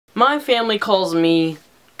My family calls me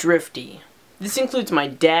Drifty. This includes my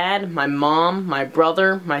dad, my mom, my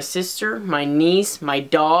brother, my sister, my niece, my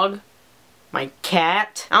dog, my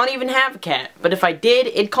cat. I don't even have a cat, but if I did,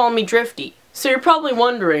 it'd call me Drifty. So you're probably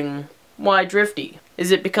wondering, why Drifty?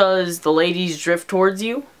 Is it because the ladies drift towards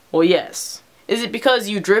you? Well, yes. Is it because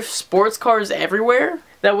you drift sports cars everywhere?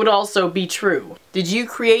 That would also be true. Did you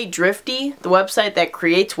create Drifty, the website that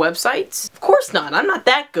creates websites? Of course not, I'm not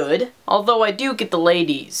that good. Although I do get the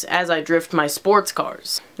ladies, as I drift my sports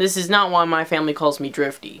cars. This is not why my family calls me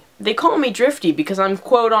Drifty. They call me Drifty because I'm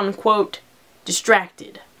quote-unquote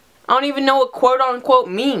distracted. I don't even know what quote-unquote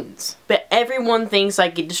means. But everyone thinks I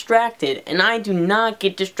get distracted, and I do not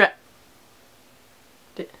get distracted.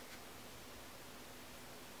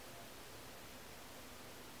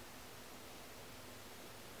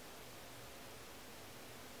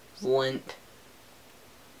 Lint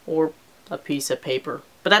or a piece of paper.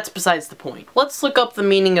 But that's besides the point. Let's look up the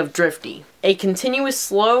meaning of Drifty. A continuous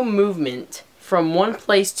slow movement from one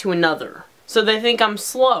place to another. So they think I'm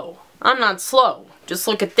slow. I'm not slow. Just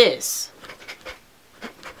look at this.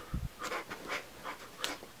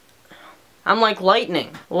 I'm like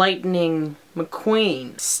lightning. Lightning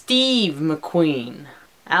McQueen. Steve McQueen.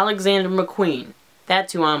 Alexander McQueen.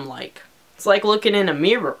 That's who I'm like. It's like looking in a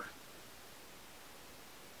mirror.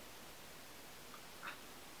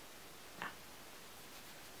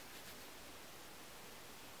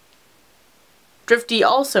 Drifty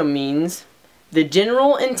also means the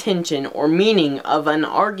general intention or meaning of an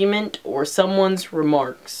argument or someone's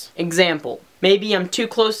remarks. Example, maybe I'm too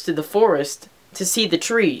close to the forest to see the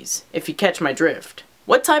trees, if you catch my drift.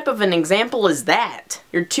 What type of an example is that?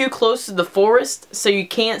 You're too close to the forest so you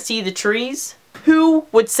can't see the trees? Who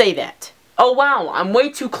would say that? Oh wow, I'm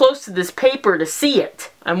way too close to this paper to see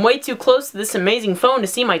it. I'm way too close to this amazing phone to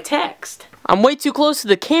see my text. I'm way too close to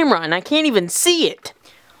the camera and I can't even see it.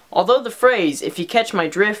 Although the phrase, if you catch my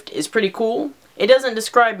drift, is pretty cool, it doesn't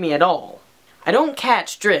describe me at all. I don't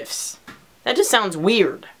catch drifts. That just sounds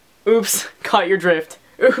weird. Oops, caught your drift.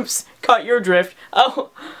 Oops, caught your drift. Oh.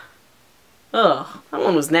 Ugh, that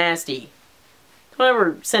one was nasty. Don't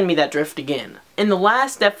ever send me that drift again. And the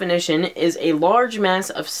last definition is a large mass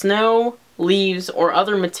of snow, leaves, or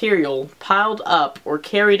other material piled up or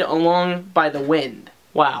carried along by the wind.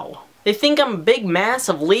 Wow. They think I'm a big mass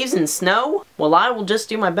of leaves and snow? Well, I will just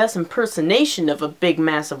do my best impersonation of a big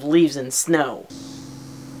mass of leaves and snow.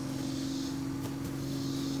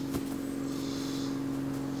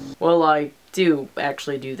 Well, I do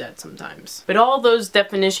actually do that sometimes. But all those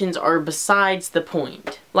definitions are besides the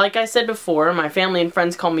point. Like I said before, my family and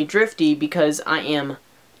friends call me Drifty because I am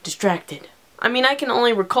distracted. I mean, I can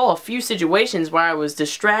only recall a few situations where I was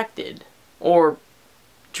distracted. Or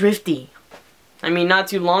drifty. I mean, not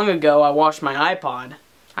too long ago, I washed my iPod.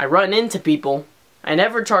 I run into people. I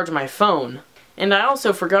never charge my phone. And I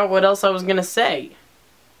also forgot what else I was gonna say.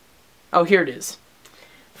 Oh, here it is.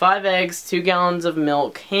 5 eggs, 2 gallons of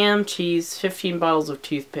milk, ham, cheese, 15 bottles of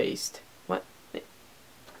toothpaste. What?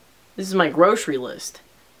 This is my grocery list.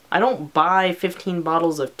 I don't buy 15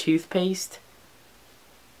 bottles of toothpaste.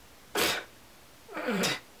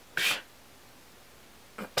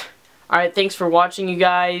 Alright, thanks for watching, you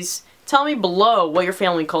guys. Tell me below what your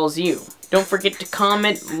family calls you. Don't forget to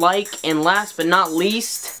comment, like, and last but not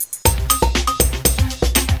least,